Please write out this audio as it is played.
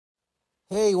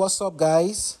Hey, what's up,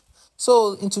 guys?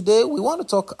 So, in today, we want to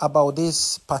talk about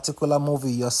this particular movie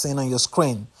you're seeing on your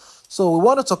screen. So, we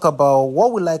want to talk about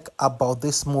what we like about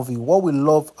this movie, what we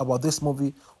love about this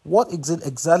movie, what is it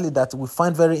exactly that we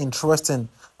find very interesting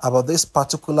about this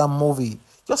particular movie.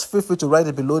 Just feel free to write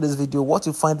it below this video what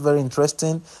you find very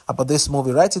interesting about this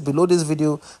movie. Write it below this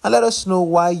video and let us know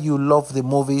why you love the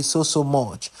movie so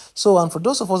much. So, and for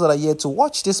those of us that are here to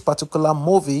watch this particular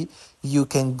movie, you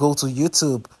can go to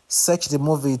YouTube, search the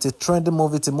movie. It's a trendy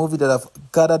movie. It's a movie that have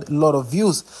gathered a lot of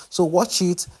views. So watch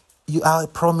it. I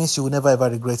promise you will never ever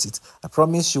regret it. I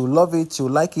promise you will love it, you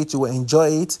will like it, you will enjoy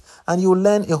it, and you will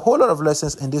learn a whole lot of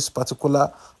lessons in this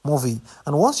particular movie.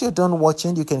 And once you're done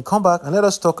watching, you can come back and let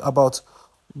us talk about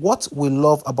what we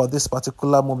love about this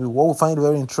particular movie, what we find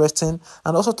very interesting,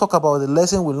 and also talk about the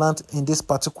lesson we learned in this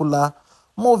particular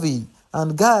movie.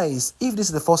 And guys, if this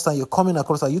is the first time you're coming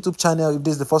across our YouTube channel, if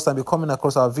this is the first time you're coming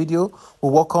across our video, we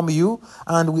welcome you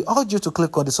and we urge you to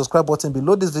click on the subscribe button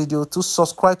below this video to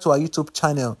subscribe to our YouTube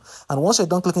channel. And once you're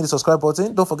done clicking the subscribe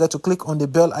button, don't forget to click on the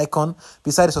bell icon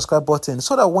beside the subscribe button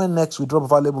so that when next we drop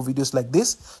valuable videos like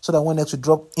this, so that when next we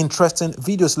drop interesting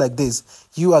videos like this,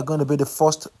 you are going to be the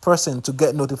first person to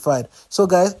get notified. So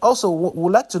guys, also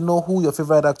we'd like to know who your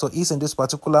favorite actor is in this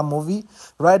particular movie.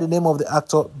 Write the name of the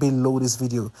actor below this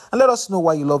video and let us know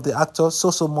why you love the actor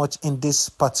so much in this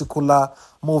particular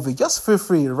movie. Just feel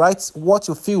free, write what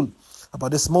you feel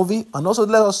about this movie and also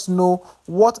let us know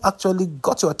what actually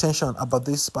got your attention about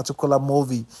this particular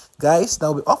movie. Guys, that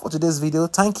will be all for today's video.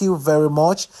 Thank you very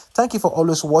much. Thank you for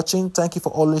always watching. Thank you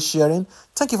for always sharing.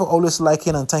 Thank you for always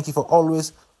liking, and thank you for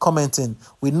always commenting.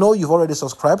 We know you've already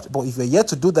subscribed, but if you're yet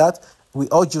to do that, we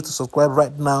urge you to subscribe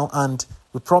right now, and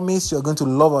we promise you're going to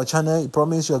love our channel. We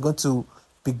promise you're going to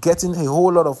be getting a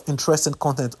whole lot of interesting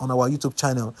content on our YouTube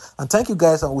channel. And thank you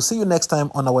guys, and we'll see you next time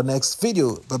on our next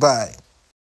video. Bye bye.